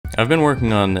I've been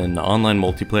working on an online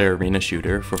multiplayer arena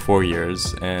shooter for 4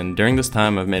 years, and during this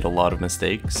time I've made a lot of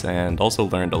mistakes and also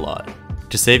learned a lot.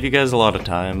 To save you guys a lot of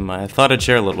time, I thought I'd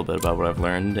share a little bit about what I've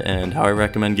learned and how I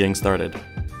recommend getting started.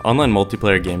 Online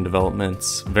multiplayer game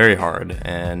development's very hard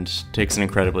and takes an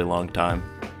incredibly long time.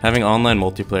 Having online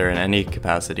multiplayer in any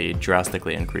capacity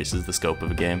drastically increases the scope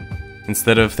of a game.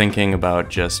 Instead of thinking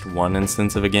about just one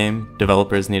instance of a game,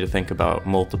 developers need to think about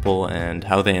multiple and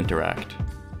how they interact.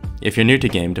 If you're new to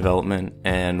game development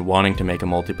and wanting to make a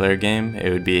multiplayer game,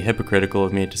 it would be hypocritical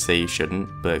of me to say you shouldn't,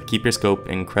 but keep your scope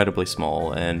incredibly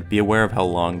small and be aware of how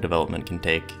long development can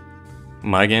take.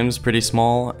 My game's pretty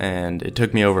small, and it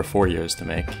took me over 4 years to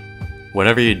make.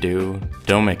 Whatever you do,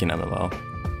 don't make an MMO.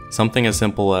 Something as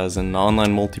simple as an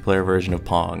online multiplayer version of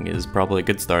Pong is probably a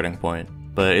good starting point,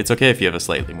 but it's okay if you have a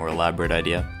slightly more elaborate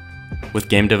idea. With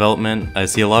game development, I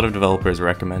see a lot of developers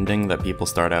recommending that people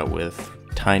start out with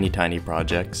tiny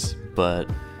projects, but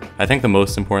I think the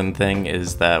most important thing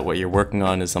is that what you're working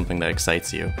on is something that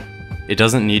excites you. It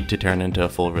doesn't need to turn into a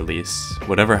full release.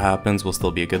 Whatever happens will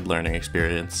still be a good learning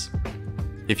experience.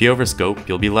 If you overscope,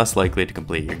 you'll be less likely to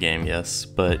complete your game, yes,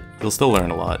 but you'll still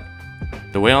learn a lot.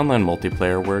 The way online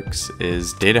multiplayer works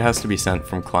is data has to be sent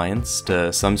from clients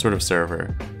to some sort of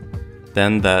server.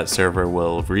 Then that server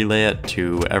will relay it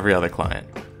to every other client.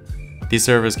 These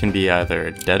servers can be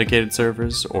either dedicated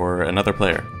servers or another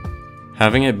player.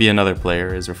 Having it be another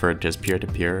player is referred to as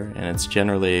peer-to-peer, and it's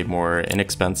generally more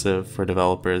inexpensive for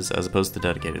developers as opposed to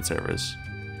dedicated servers.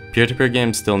 Peer-to-peer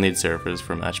games still need servers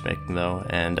for matchmaking though,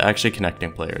 and actually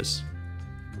connecting players.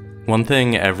 One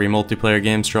thing every multiplayer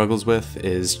game struggles with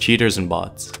is cheaters and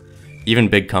bots. Even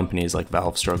big companies like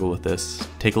Valve struggle with this.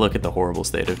 Take a look at the horrible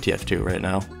state of TF2 right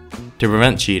now. To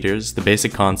prevent cheaters, the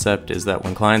basic concept is that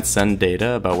when clients send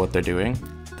data about what they're doing,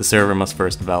 the server must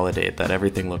first validate that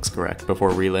everything looks correct before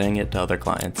relaying it to other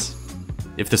clients.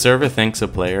 If the server thinks a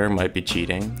player might be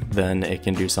cheating, then it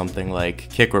can do something like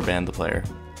kick or ban the player.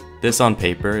 This on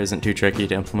paper isn't too tricky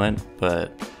to implement,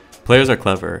 but players are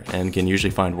clever and can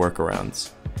usually find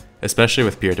workarounds, especially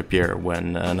with peer-to-peer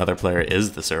when another player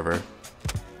is the server.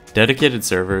 Dedicated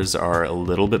servers are a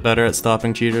little bit better at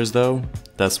stopping cheaters though,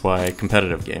 that's why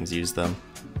competitive games use them.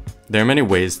 There are many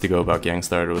ways to go about getting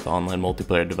started with online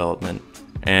multiplayer development,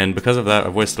 and because of that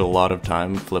I've wasted a lot of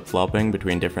time flip-flopping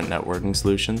between different networking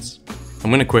solutions. I'm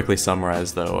going to quickly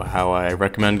summarize though how I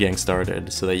recommend getting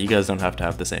started so that you guys don't have to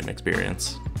have the same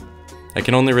experience. I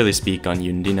can only really speak on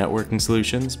Unity networking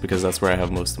solutions because that's where I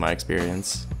have most of my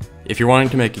experience. If you're wanting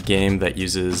to make a game that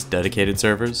uses dedicated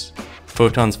servers,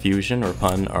 Photon Fusion or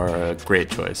Pun are a great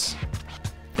choice.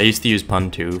 I used to use Pun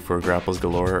 2 for Grapples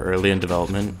Galore early in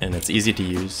development, and it's easy to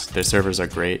use, their servers are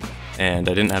great, and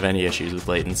I didn't have any issues with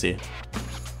latency.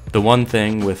 The one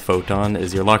thing with Photon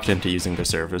is you're locked into using their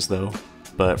servers though,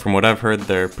 but from what I've heard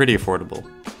they're pretty affordable.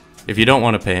 If you don't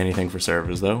want to pay anything for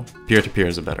servers though, peer-to-peer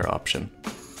is a better option.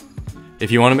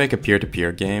 If you want to make a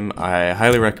peer-to-peer game, I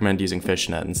highly recommend using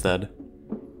Fishnet instead.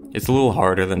 It's a little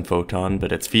harder than Photon,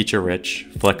 but it's feature-rich,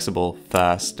 flexible,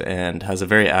 fast, and has a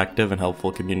very active and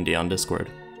helpful community on Discord.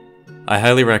 I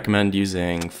highly recommend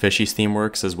using Fishy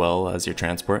Steamworks as well as your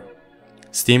transport.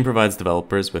 Steam provides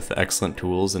developers with excellent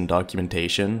tools and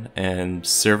documentation, and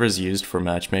servers used for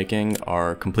matchmaking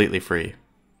are completely free.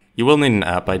 You will need an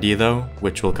app ID though,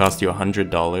 which will cost you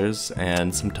 $100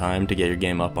 and some time to get your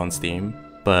game up on Steam,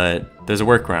 but there's a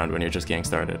workaround when you're just getting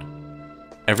started.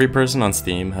 Every person on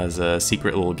Steam has a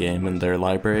secret little game in their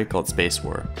library called Space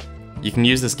War. You can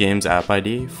use this game's app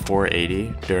ID,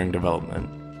 480, during development.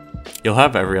 You'll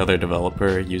have every other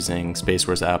developer using Space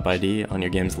War's app ID on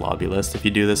your game's lobby list if you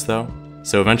do this though,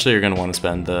 so eventually you're going to want to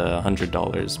spend the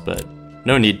 $100, but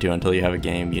no need to until you have a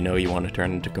game you know you want to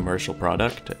turn into a commercial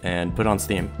product and put on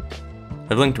Steam.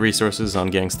 I've linked resources on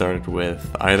getting started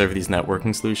with either of these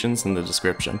networking solutions in the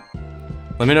description.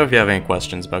 Let me know if you have any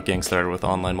questions about getting started with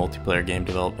online multiplayer game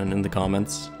development in the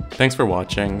comments. Thanks for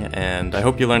watching, and I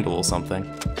hope you learned a little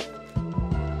something.